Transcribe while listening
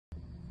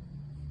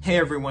Hey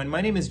everyone,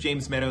 my name is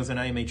James Meadows and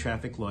I am a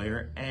traffic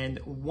lawyer. And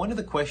one of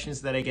the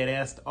questions that I get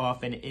asked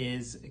often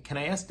is, can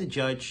I ask the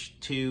judge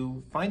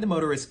to find the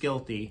motorist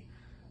guilty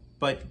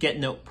but get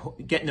no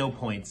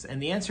points?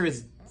 And the answer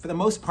is, for the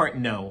most part,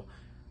 no.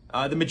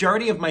 The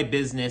majority of my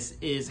business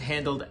is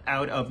handled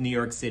out of New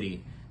York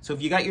City. So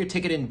if you got your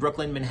ticket in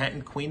Brooklyn,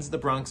 Manhattan, Queens, the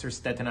Bronx, or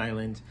Staten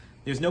Island,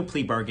 there's no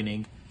plea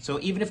bargaining. So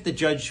even if the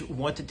judge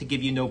wanted to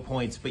give you no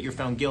points but you're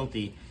found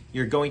guilty,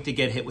 you're going to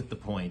get hit with the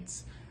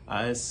points.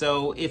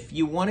 So if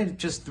you want to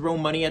just throw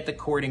money at the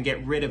court and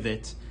get rid of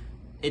it,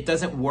 it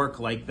doesn't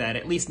work like that,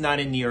 at least not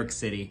in New York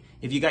City.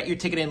 If you got your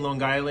ticket in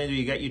Long Island or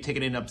you got your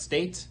ticket in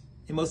upstate,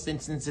 in most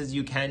instances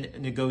you can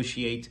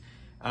negotiate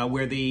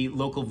where the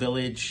local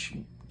village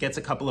gets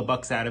a couple of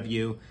bucks out of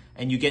you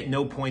and you get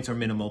no points or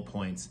minimal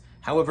points.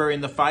 However,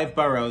 in the 5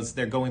 boroughs,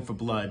 they're going for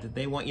blood.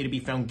 They want you to be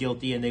found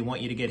guilty and they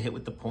want you to get hit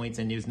with the points,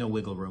 and there's no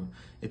wiggle room.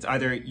 It's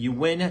either you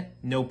win,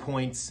 no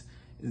points,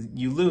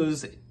 you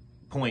lose,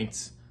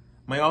 points.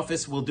 My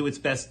office will do its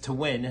best to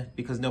win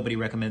because nobody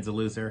recommends a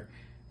loser.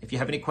 If you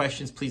have any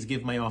questions, please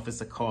give my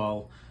office a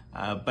call.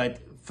 But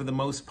for the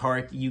most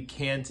part, you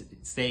can't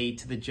say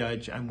to the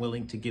judge, I'm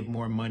willing to give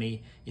more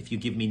money if you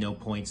give me no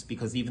points,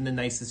 because even the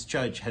nicest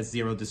judge has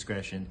zero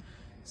discretion.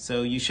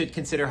 So you should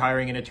consider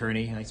hiring an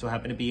attorney. I so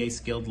happen to be a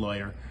skilled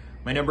lawyer.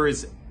 My number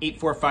is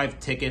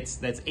 845-TICKETS.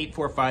 That's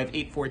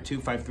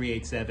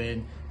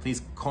 845-842-5387.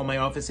 Please call my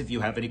office if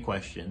you have any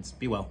questions.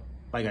 Be well.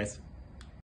 Bye, guys.